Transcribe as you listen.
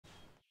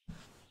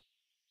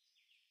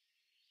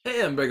Hey,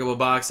 Unbreakable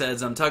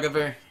Boxheads, I'm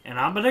Tugiver. And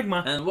I'm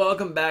Enigma. And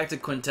welcome back to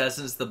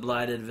Quintessence, the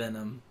Blighted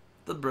Venom.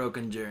 The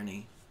Broken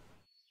Journey.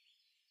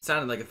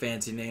 Sounded like a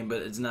fancy name,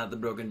 but it's not the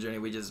Broken Journey.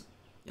 We just,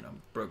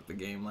 broke the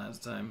game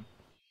last time.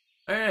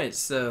 Alright,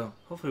 so...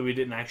 Hopefully we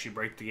didn't actually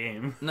break the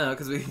game. No,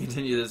 because we can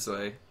continue this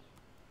way.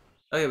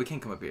 Oh yeah, we can't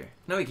come up here.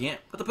 No, we can't.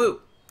 What the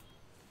poop?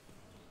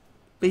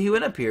 But he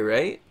went up here,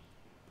 right?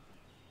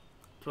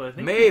 So I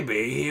think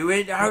Maybe he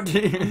went out.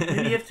 maybe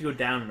you have to go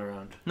down and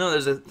around. No,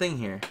 there's a thing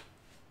here.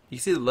 You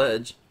see the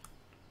ledge.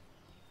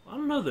 I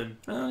don't know then.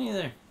 I don't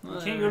either. You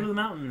can't go to the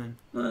mountain then.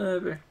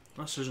 Whatever.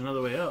 Unless there's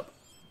another way up.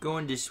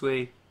 Going this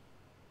way.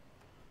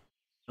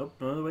 Nope,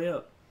 another way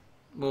up.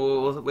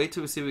 Well, we'll wait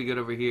till we see if we get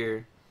over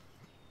here.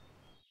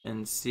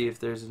 And see if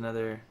there's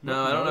another...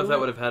 No, I don't know if that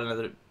would have had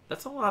another...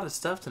 That's a lot of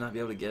stuff to not be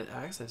able to get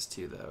access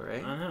to, though,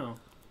 right? I know.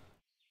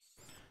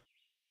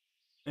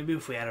 Maybe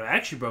if we had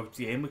actually broke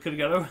the game, we could have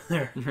got over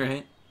there.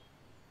 Right?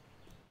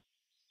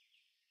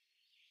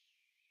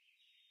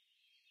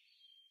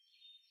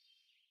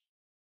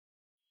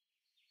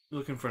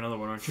 Looking for another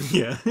one, aren't you?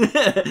 Yeah.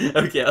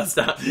 Okay, I'll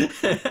stop.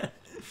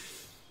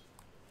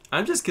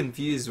 I'm just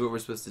confused what we're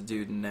supposed to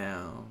do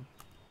now.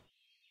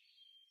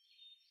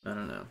 I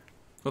don't know.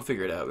 We'll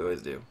figure it out. We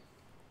always do.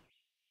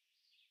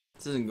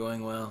 This isn't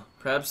going well.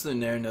 Perhaps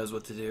Lunaire knows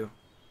what to do.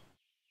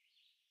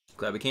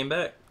 Glad we came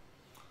back.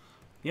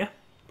 Yeah.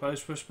 Probably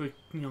supposed to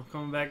be,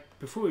 coming back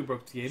before we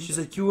broke the game. She's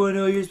like, you wanna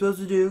know what you're supposed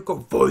to do? Go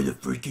find the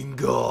freaking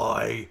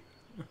guy.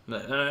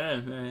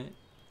 Alright.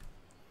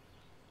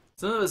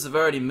 Some of us have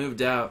already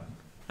moved out.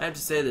 I have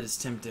to say that it's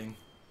tempting.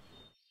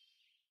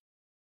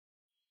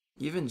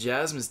 Even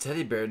Jasmine's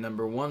teddy bear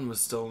number 1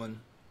 was stolen.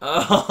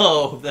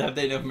 Oh, have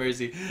they no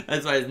mercy?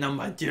 That's why it's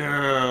number 2.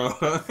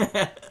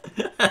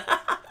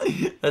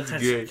 That's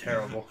great.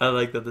 Terrible. I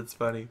like that. That's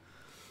funny.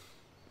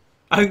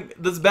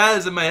 That's bad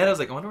as in my head. I was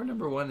like, I wonder where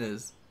number 1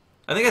 is.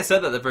 I think I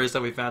said that the first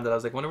time we found it. I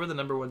was like, I wonder where the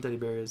number 1 teddy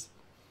bear is.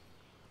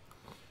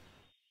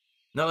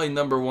 Not like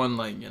number 1,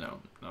 like,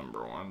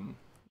 number 1.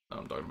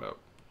 I'm talking about.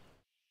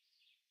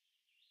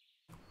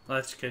 Well,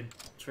 that's good.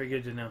 It's very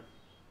good to know.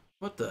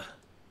 What the?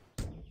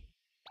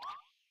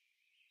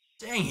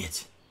 Dang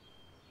it.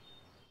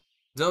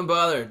 Don't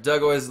bother.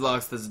 Doug always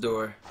locks this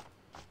door.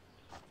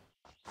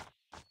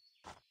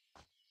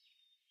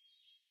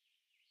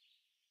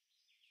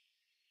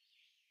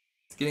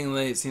 It's getting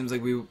late. Seems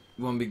like we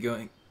won't be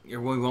going,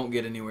 or we won't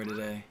get anywhere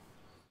today.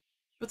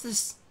 What's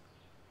this?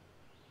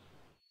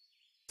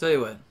 Tell you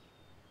what.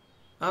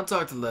 I'll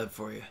talk to Lev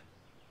for you.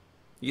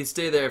 You can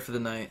stay there for the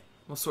night.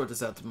 We'll sort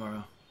this out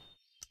tomorrow.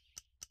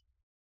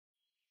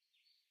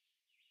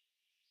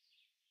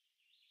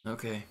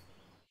 Okay.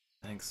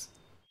 Thanks.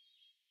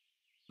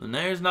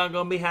 Lunaire's not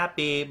gonna be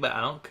happy, but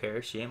I don't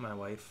care. She ain't my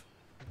wife.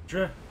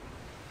 Sure.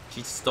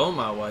 She stole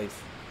my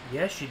wife.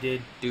 Yes, she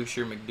did.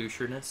 Doucher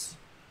McDoucherness.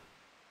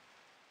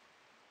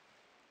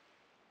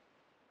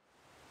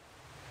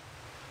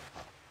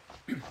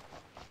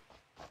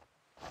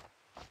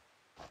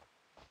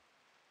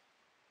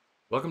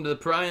 Welcome to the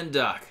Pryan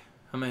Dock.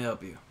 How may I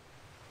help you?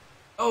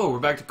 Oh, we're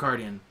back to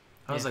Cardian.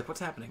 I was like, what's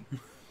happening?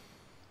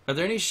 Are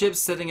there any ships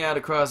setting out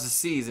across the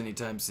seas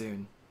anytime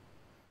soon?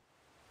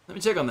 Let me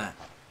check on that.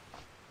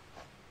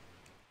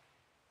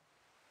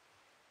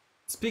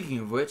 Speaking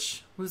of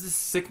which, what is this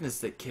sickness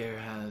that Care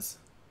has?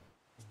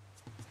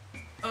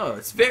 Oh,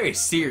 it's very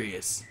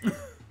serious.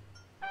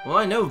 Well,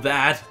 I know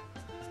that.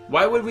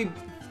 Why would we...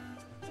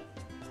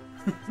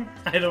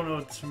 I don't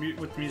know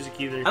with music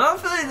either. I don't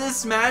feel like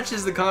this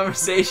matches the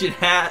conversation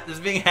that's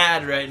being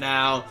had right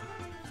now.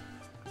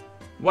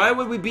 Why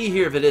would we be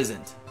here if it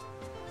isn't?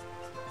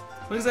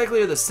 What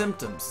exactly are the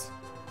symptoms?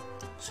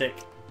 Sick.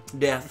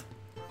 Death.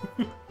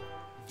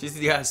 She's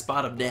got a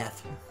spot of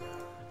death.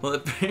 Well,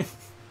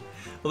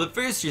 at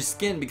first your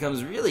skin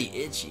becomes really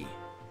itchy.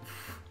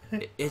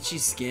 Itchy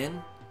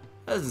skin?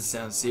 That doesn't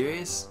sound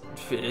serious.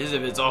 If it is,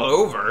 if it's all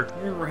over.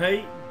 You're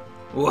right.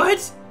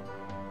 What?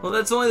 Well,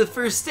 that's only the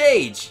first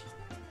stage.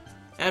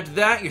 After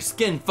that, your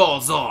skin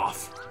falls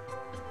off.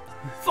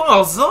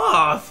 Falls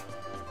off?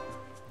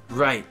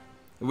 Right.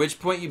 At which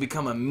point you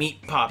become a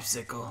meat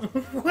popsicle.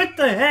 What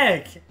the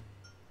heck?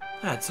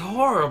 That's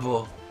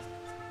horrible.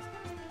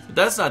 But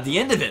that's not the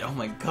end of it. Oh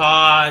my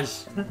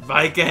gosh.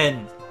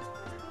 Viking.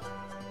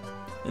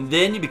 And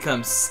then you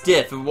become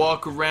stiff and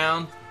walk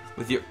around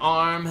with your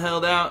arm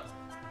held out.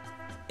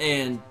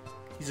 And...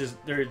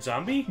 They're a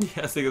zombie? Yeah,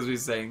 I think that's what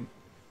he's saying.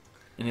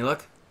 Any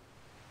luck?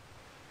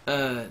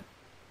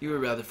 You were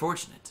rather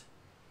fortunate.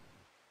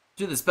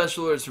 Due to the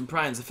special orders from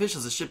Pryan's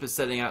officials, the ship is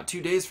setting out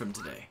 2 days from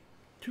today.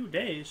 2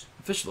 days?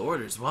 Official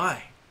orders?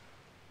 Why?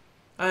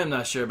 I am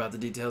not sure about the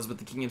details, but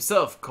the king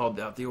himself called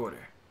out the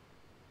order.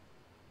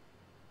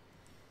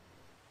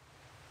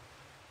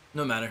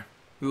 No matter.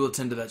 We will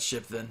attend to that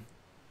ship then.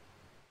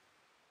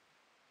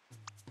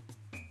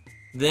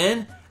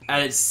 Then,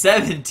 at its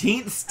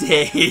 17th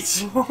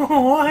stage...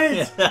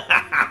 What?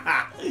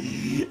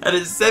 At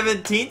its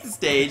 17th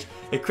stage,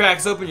 it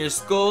cracks open your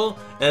skull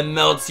and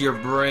melts your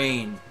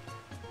brain.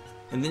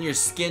 And then your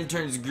skin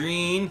turns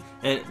green,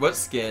 and... What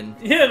skin?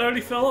 Yeah, it already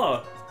fell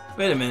off.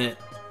 Wait a minute.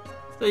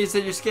 I thought you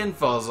said your skin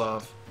falls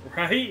off.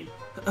 Right?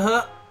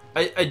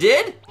 I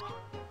did?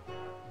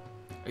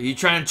 Are you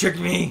trying to trick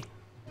me?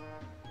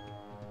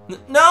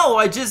 No,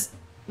 I just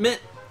meant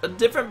a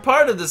different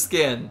part of the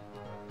skin.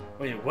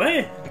 Wait, what?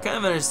 I kind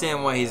of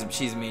understand why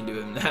she's mean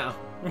to him now.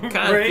 I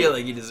kind of Right? feel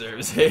like he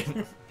deserves it.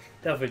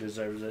 Definitely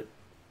deserves it.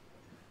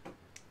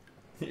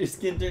 Your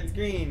skin turns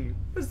green.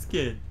 What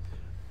skin?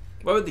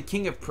 Why would the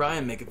King of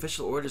Prime make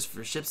official orders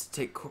for ships to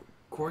take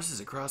courses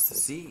across the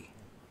sea?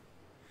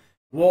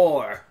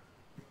 War.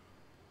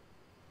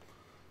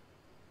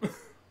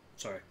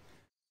 Sorry.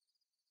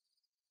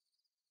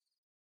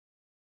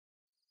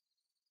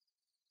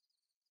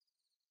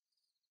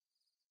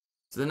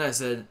 So then I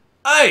said,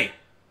 "Hey!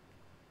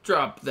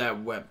 Drop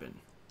that weapon."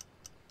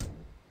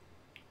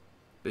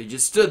 But he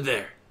just stood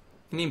there.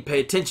 Didn't even pay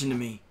attention to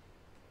me.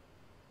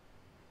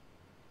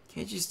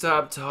 Can't you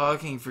stop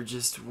talking for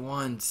just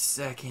 1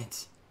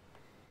 second?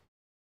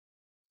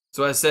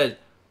 So I said,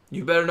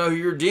 "You better know who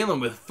you're dealing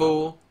with,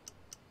 fool."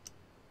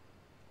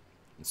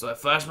 And so I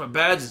flashed my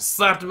badge and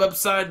slapped him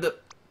upside the...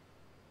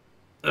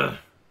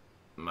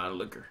 I'm out of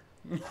liquor.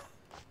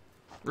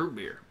 Root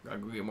beer. Gotta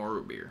go get more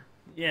root beer.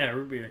 Yeah,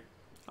 root beer.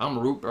 I'm a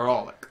root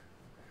beeraholic.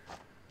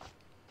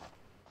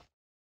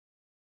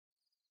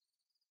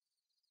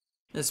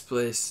 This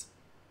place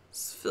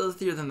is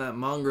filthier than that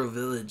mongrel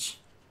village.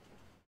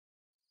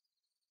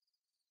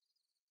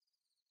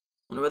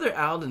 Wonder whether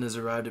Alden has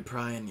arrived at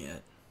Pryan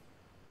yet.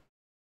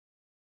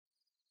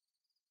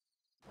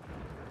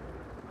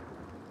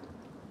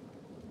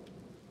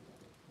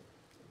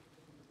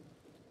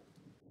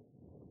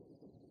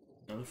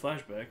 Another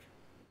flashback.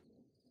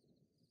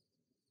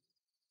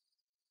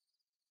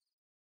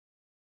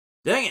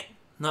 Dang it!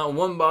 Not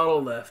one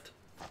bottle left.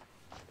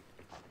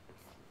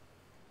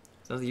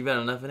 Sounds like you've had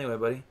enough anyway,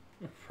 buddy.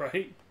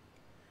 Right?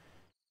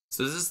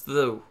 So is this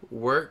the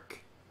work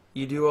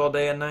you do all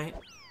day and night?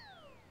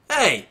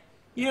 Hey!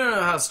 You don't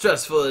know how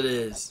stressful it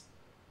is.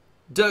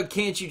 Doug,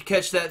 can't you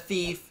catch that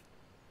thief?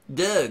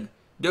 Doug,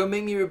 don't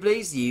make me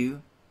replace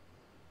you.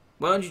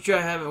 Why don't you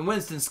try having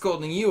Winston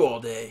scolding you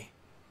all day?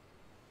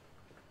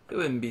 It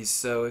wouldn't be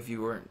so if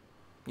you weren't,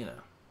 you know,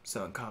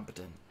 so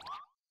incompetent.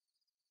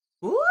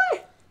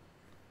 What?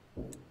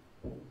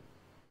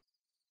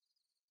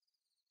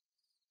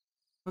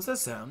 What's that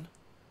sound?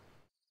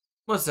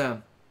 What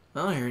sound?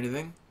 I don't hear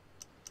anything.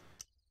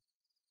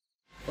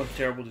 What a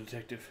terrible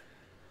detective.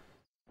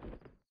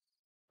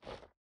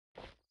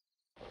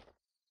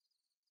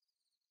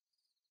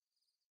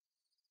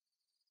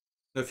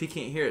 No, if he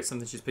can't hear it,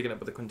 something she's picking up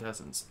with the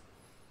Quintessence.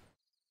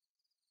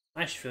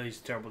 I actually feel he's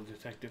a terrible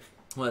detective.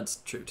 Well, that's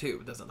true too,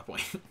 but that's not the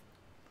point.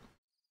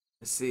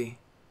 Let's see.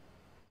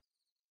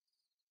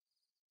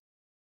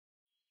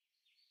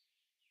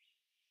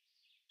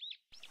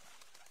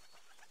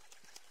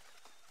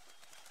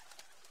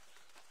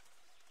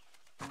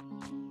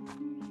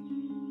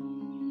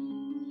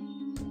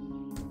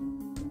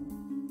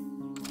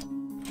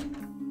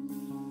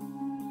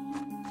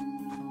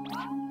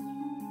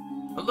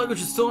 My luggage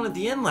was stolen at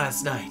the inn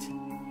last night.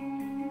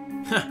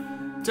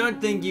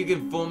 Don't think you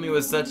can fool me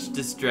with such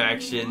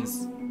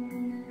distractions.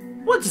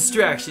 What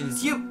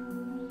distractions? You...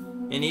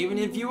 And even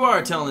if you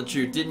are telling the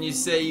truth, didn't you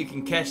say you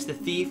can catch the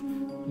thief?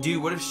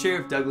 Dude, what if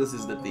Sheriff Douglas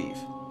is the thief?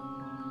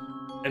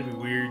 That'd be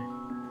weird.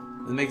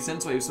 Does it make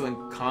sense why he was so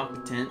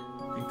incompetent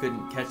and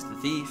couldn't catch the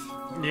thief?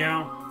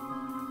 Yeah.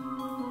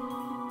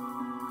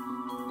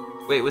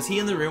 Wait, was he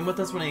in the room with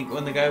us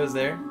when the guy was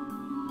there?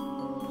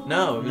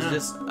 No, it was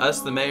just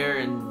us, the mayor,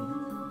 and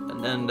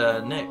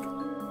Nick.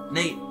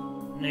 Nate.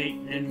 Nate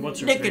and what's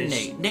her Nick face? and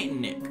Nate. Nate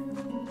and Nick.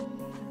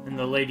 And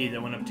the lady that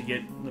went up to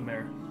get the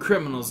mayor.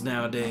 Criminals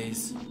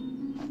nowadays.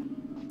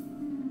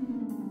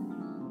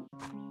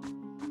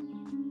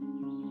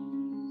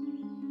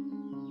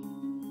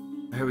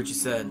 I heard what you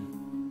said.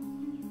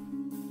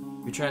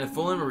 You're trying to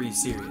fool him, or are you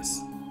serious?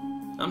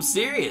 I'm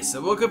serious. I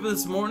woke up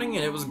this morning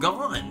and it was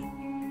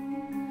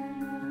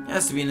gone. It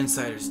has to be an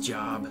insider's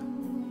job.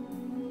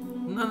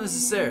 Not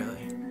necessarily.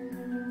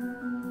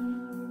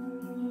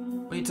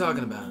 What are you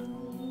talking about?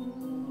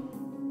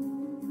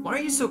 Why are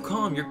you so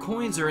calm? Your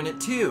coins are in it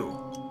too.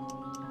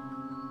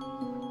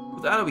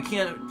 Without it, we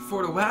can't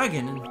afford a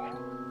wagon.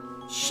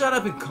 And shut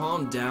up and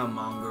calm down,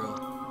 mongrel.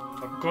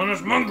 I'm going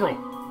as mongrel.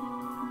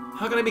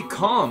 How can I be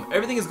calm?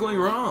 Everything is going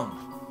wrong.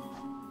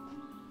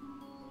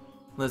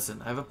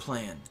 Listen, I have a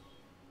plan.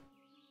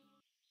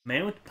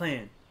 Man with the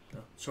plan. Oh,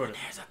 sort of.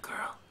 There's a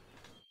girl.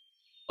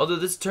 Although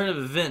this turn of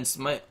events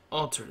might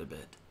alter it a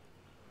bit.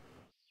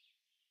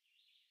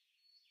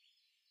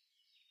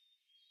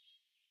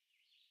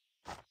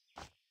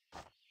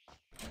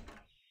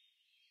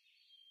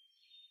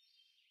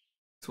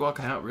 He's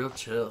walking out real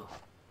chill.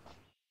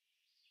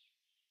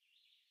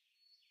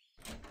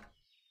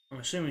 I'm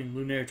assuming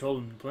Lunaire told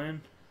him the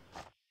plan.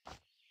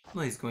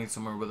 Well, he's going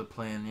somewhere with a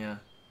plan, yeah.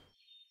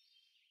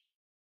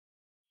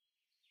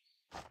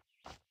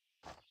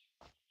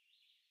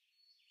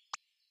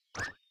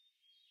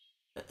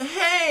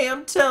 Hey,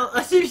 I'm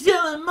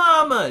telling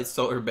Mama! I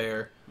stole her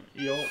bear.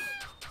 Yo.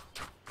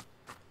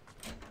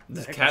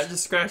 Did the cat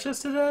just scratch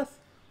us to death?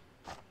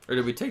 Or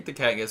did we take the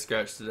cat and get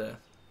scratched to death?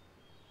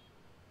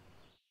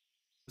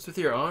 What's with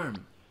your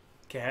arm?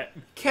 Cat.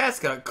 Cat's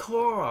got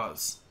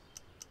claws.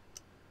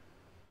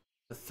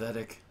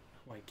 Pathetic.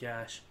 Oh my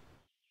gosh.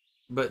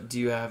 But do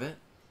you have it?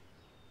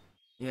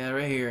 Yeah,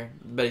 right here.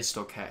 Bet he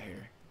stole cat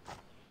hair.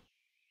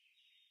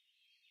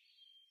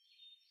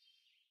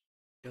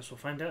 Guess we'll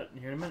find out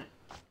here in a minute.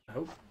 I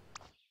hope.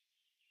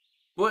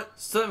 What?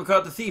 Still haven't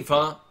caught the thief,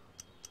 huh?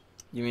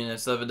 You mean I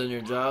still haven't done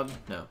your job?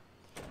 No.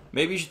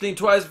 Maybe you should think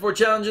twice before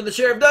challenging the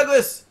Sheriff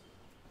Douglas!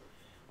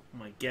 Oh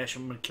my gosh,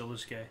 I'm gonna kill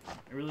this guy.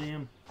 I really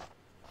am.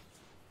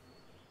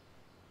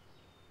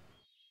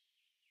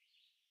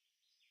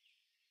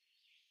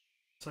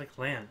 It's like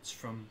Lance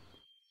from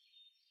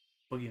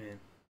Boogeyman.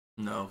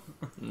 No.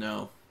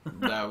 No.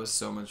 That was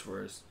so much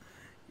worse.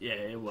 Yeah,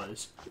 it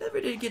was.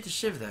 Never did get to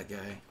shiv that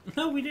guy.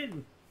 No, we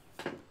didn't.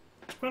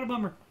 It's quite a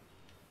bummer.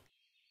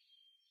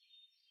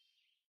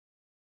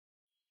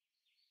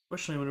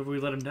 Especially whenever we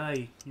let him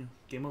die, you know,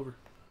 game over.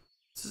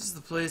 This is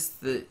the place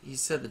that he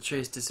said the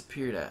trace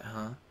disappeared at,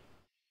 huh?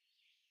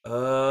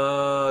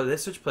 Oh, they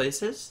switch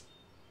places?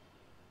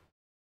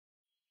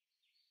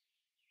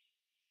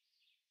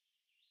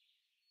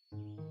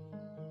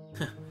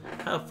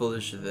 How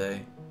foolish are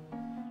they?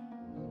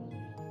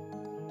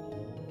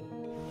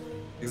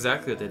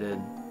 Exactly what they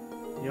did.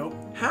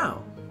 Yep.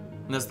 How?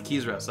 Unless the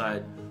keys are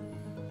outside.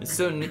 It's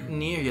so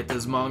near, yet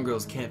those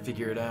mongrels can't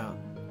figure it out.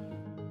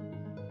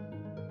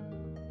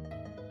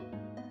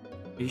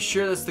 Are you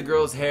sure that's the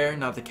girl's hair,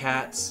 not the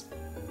cat's?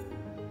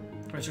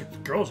 That's the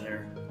girl's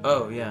hair.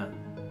 Oh, yeah.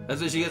 That's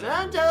what she goes,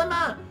 I'm telling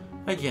Mom!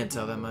 I can't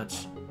tell that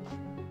much.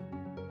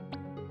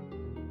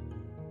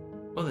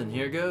 Well, then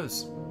here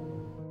goes.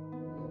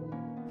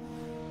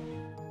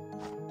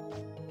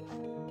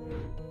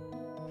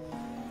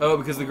 Oh,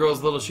 because the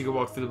girl's little, she could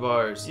walk through the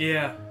bars.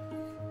 Yeah.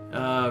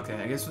 Okay.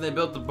 I guess when they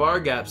built the bar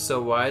gaps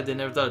so wide, they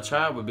never thought a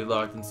child would be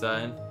locked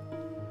inside.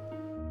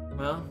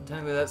 Well,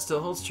 technically that still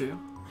holds true.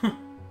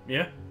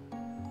 Yeah.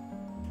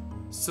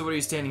 So what are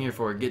you standing here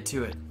for? Get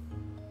to it.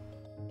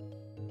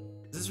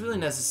 Is this really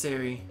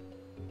necessary?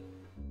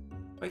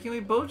 Why can't we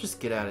both just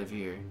get out of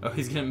here? Oh,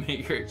 she's gonna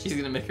make her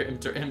him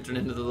turn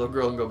into the little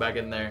girl and go back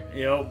in there.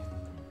 Yep.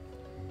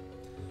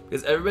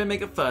 Because everybody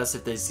make a fuss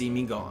if they see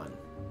me gone.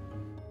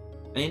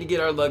 I need to get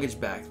our luggage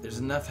back. There's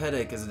enough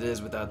headache as it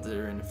is without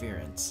their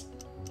interference.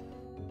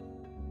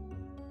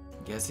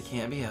 Guess it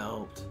can't be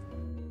helped.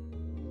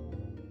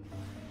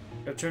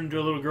 Got turned into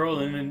a little girl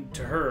and then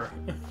to her.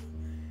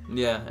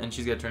 Yeah, and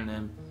she's got to turn to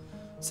him.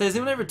 Say, has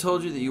anyone ever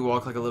told you that you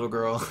walk like a little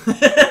girl?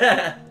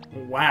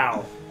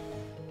 Wow.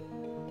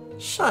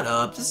 Shut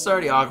up. This is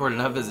already awkward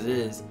enough as it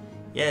is.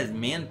 Yeah, his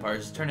man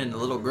parts turn into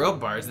little girl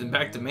parts, then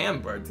back to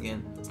man parts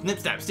again. Snip,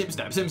 snap, snip,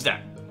 snap, snip,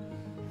 snap.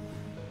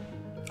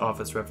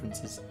 Office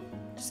references.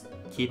 Just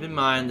keep in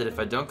mind that if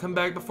I don't come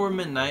back before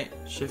midnight,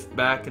 shift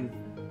back and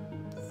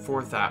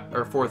forth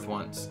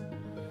once.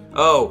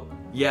 Oh,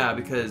 yeah,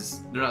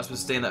 because they're not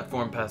supposed to stay in that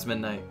form past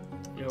midnight.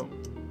 Yep.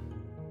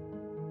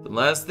 The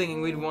last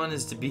thing we'd want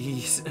is to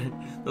be.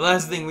 The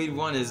last thing we'd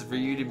want is for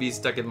you to be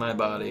stuck in my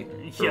body.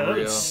 For Yeah, that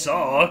real. would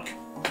suck.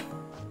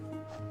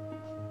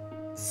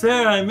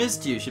 Sarah, I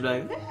missed you. She'd be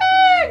like,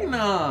 heck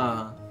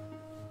no.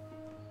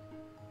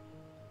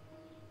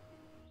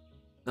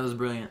 That was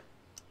brilliant.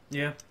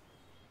 Yeah.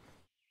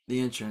 The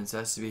insurance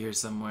has to be here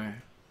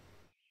somewhere.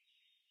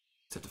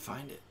 Just have to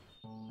find it.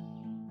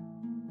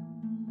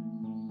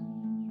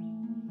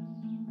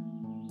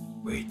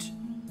 Wait.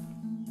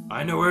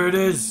 I know where it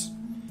is.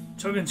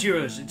 Token's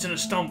yours. It's in a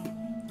stump.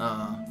 If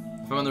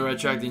I'm on the right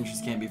track, the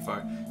entrance can't be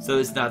far. So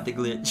it's not the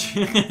glitch.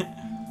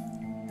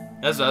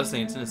 That's what I was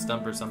saying. It's in a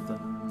stump or something.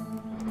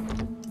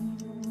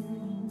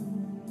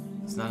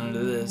 It's not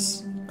under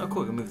this. Oh,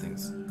 cool. I can move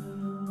things.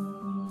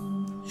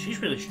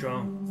 She's really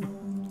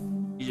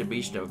strong. She's a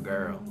beast of a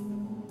girl.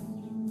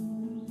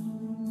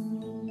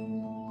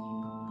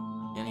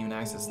 Can't even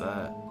access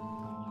that.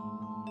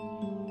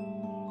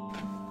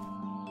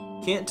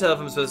 Can't tell if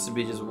I'm supposed to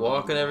be just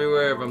walking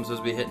everywhere or if I'm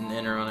supposed to be hitting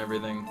enter on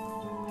everything.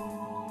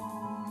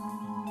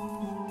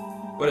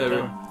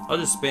 Whatever. I'll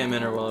just spam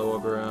enter while I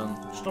walk around.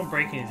 Just don't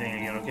break anything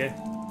again, okay?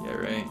 Yeah,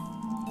 right.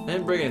 I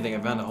didn't break anything. I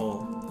found a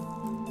hole.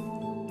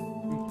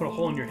 Put a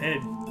hole in your head.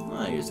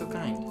 Oh, you're so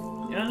kind.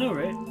 Yeah, I know,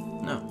 right?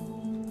 No.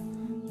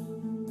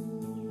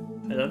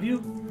 I love you?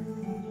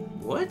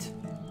 What?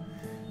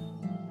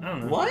 I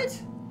don't know.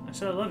 What? I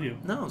said I love you.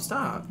 No,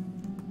 stop.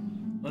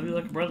 Love you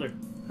like a brother.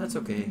 That's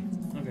okay.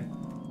 Okay.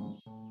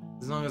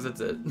 As long as that's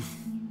it.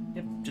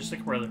 Yep, just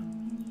like a brother.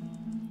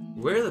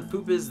 Where the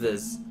poop is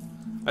this?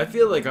 I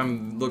feel like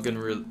I'm looking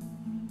real.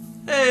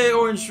 Hey,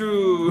 orange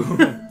shrew!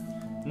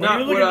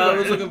 Not what I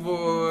was looking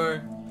for.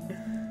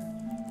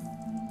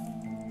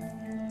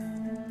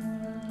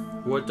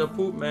 What the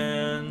poop,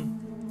 man?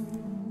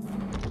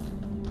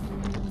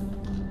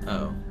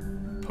 Oh.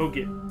 Poke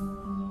it.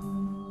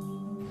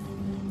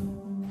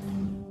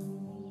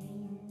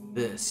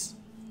 This.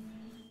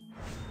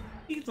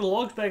 You get the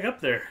logs back up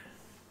there.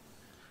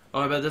 Oh,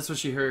 I bet that's what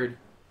she heard.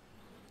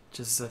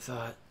 Just as I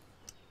thought.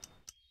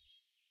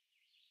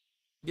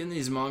 Getting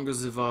these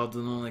mongrels evolved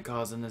will only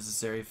cause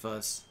unnecessary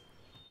fuss.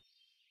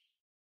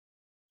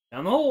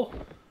 Down the hole.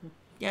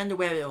 Down the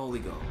rabbit hole we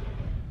go.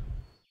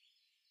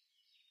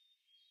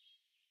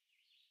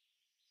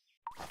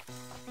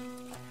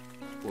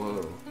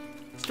 Whoa.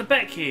 It's the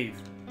Bat Cave.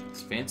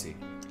 It's fancy.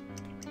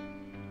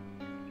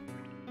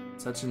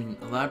 Such an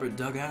elaborate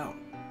dugout.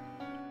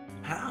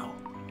 How?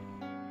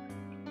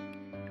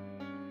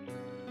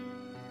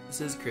 This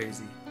is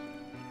crazy.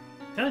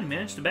 Telling you,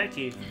 man, it's the Bat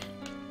Cave.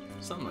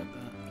 Something like that.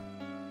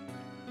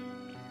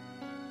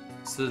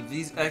 So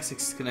these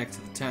exits connect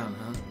to the town,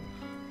 huh?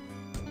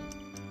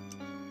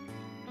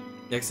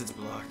 The exit's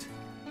blocked.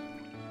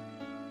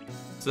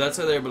 So that's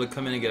how they're able to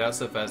come in and get out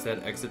so fast. They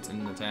had exits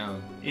in the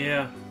town.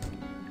 Yeah.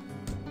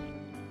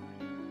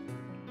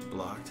 It's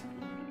blocked.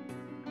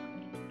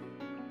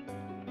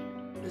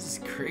 This is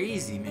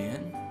crazy,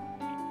 man.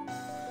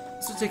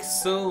 This would take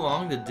so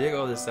long to dig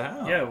all this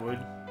out. Yeah, it would.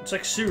 It's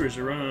like sewers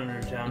that run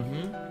under town.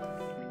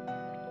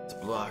 Mm-hmm. It's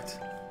blocked.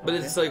 But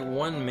Okay. it's like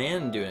one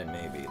man doing it,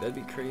 maybe. That'd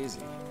be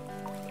crazy.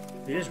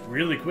 It is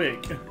really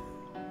quick.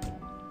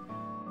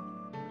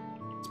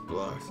 It's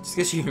blocked. Just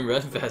because you can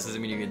run fast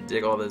doesn't mean you can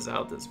dig all this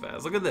out this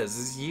fast. Look at this.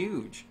 This is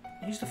huge.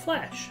 He's the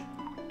Flash.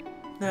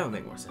 That would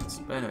make more sense.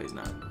 But I know he's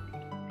not.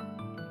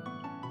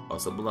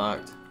 Also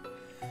blocked.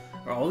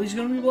 Are all these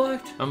gonna be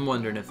blocked? I'm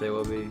wondering if they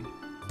will be.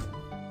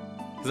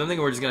 Because I'm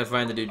thinking we're just going to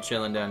find the dude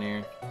chilling down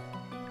here.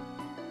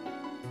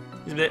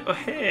 He's like, oh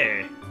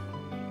hey.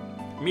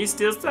 Me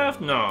steal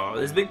stuff? No.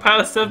 There's a big pile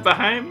of stuff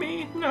behind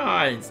me? No,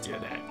 I didn't steal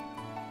that.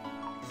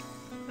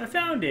 I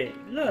found it.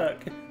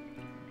 Look.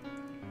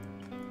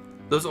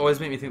 Those always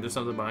make me think there's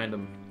something behind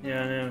them.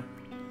 Yeah, I know.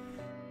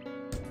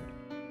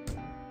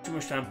 Too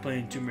much time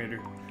playing Tomb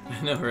Raider.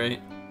 I know, right?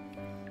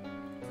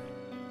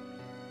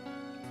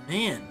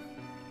 Man.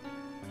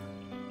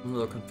 I'm a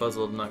little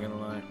confuzzled, I'm not gonna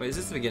lie. Wait, is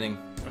this the beginning?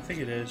 I think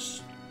it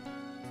is.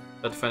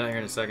 About to find out here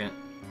in a second.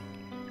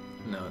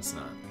 No, it's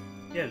not.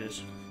 Yeah, it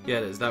is. Yeah,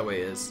 it is. That way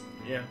is.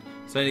 Yeah.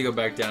 So I need to go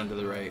back down to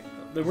the right.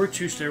 There were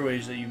 2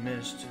 stairways that you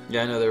missed.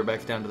 Yeah, I know, they were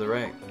back down to the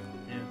right.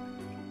 Yeah.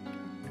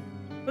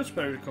 But it's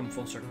better to come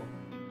full circle.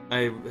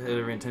 I had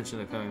every intention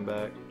of coming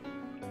back.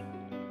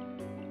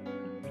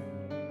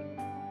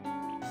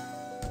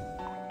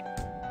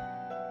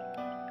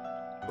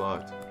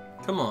 Blocked.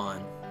 Come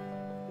on.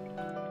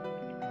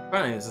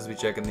 Probably supposed to be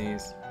checking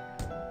these.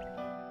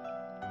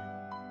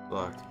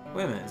 Blocked.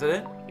 Wait a minute, is that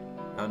it?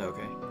 Oh no,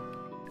 okay.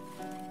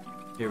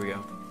 Here we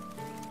go.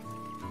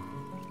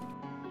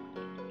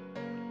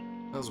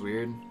 That was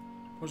weird.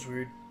 That was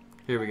weird.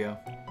 Here we go.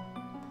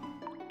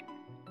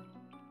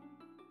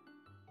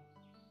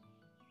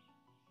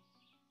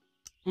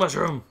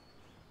 Mushroom!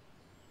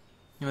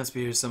 He must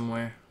be here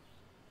somewhere.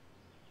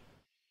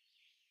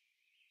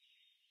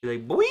 Be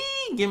like, boy,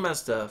 give my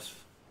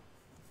stuff.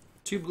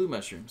 2 blue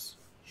mushrooms.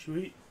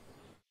 Sweet.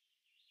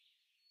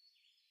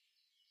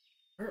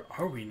 Where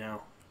are we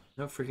now?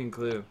 No freaking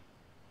clue.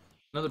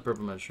 Another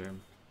purple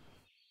mushroom.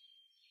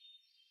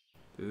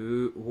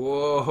 Ooh,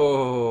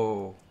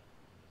 whoa!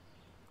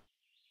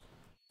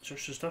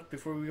 Search the stuff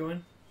before we go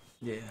in?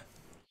 Yeah.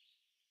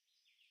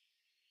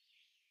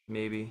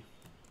 Maybe.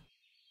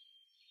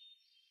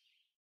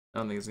 I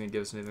don't think it's gonna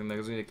give us anything though,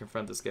 because we need to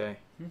confront this guy.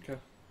 Okay.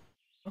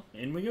 Well,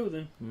 in we go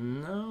then.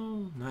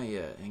 No, not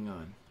yet. Hang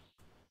on.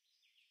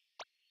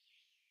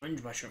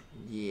 Orange mushroom.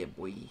 Yeah,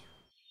 boy.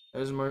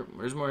 There's more.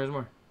 There's more. There's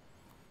more.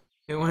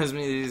 Get one as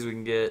many of these we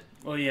can get.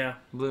 Oh yeah.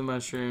 Blue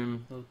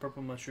mushroom. The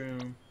purple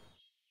mushroom.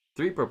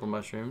 3 purple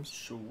mushrooms.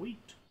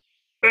 Sweet.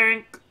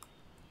 Bank.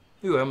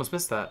 Ooh, I almost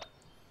missed that.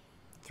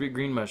 3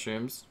 green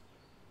mushrooms.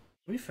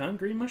 We found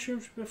green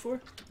mushrooms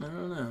before? I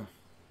don't know.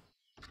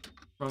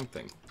 Wrong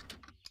thing.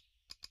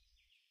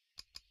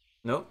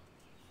 Nope.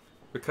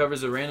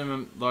 Recovers a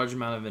random large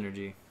amount of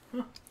energy.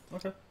 Huh.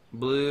 Okay.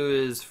 Blue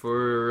is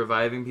for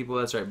reviving people.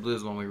 That's right. Blue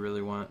is the one we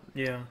really want.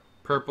 Yeah.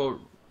 Purple,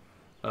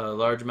 a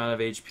large amount of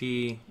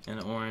HP,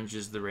 and orange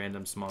is the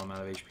random small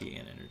amount of HP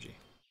and energy.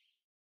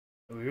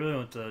 We really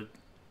want the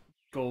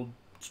gold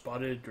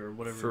spotted or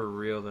whatever. For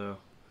real though.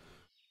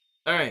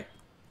 Alright.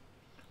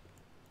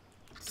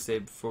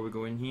 Save before we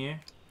go in here.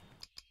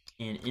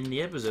 And in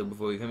the episode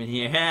before we come in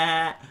here.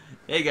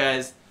 Hey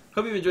guys.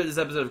 Hope you've enjoyed this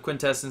episode of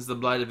Quintessence, the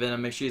Blighted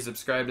Venom. Make sure you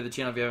subscribe to the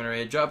channel if you haven't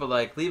already. Drop a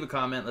like, leave a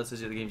comment, let us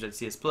know the games you'd like to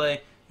see us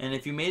play. And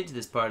if you made it to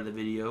this part of the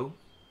video,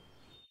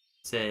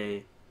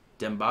 say,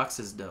 dem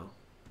boxes though.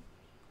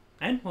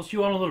 And we'll see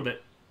you on a little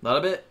bit. A lot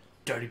of it?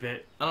 Dirty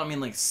bit. I don't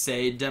mean like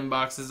say dem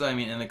boxes though. I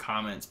mean in the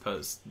comments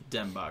post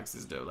dem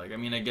boxes though. Like I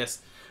mean I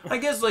guess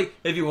like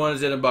if you wanted to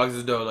say dem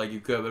boxes though, like you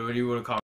could, but when you want to comment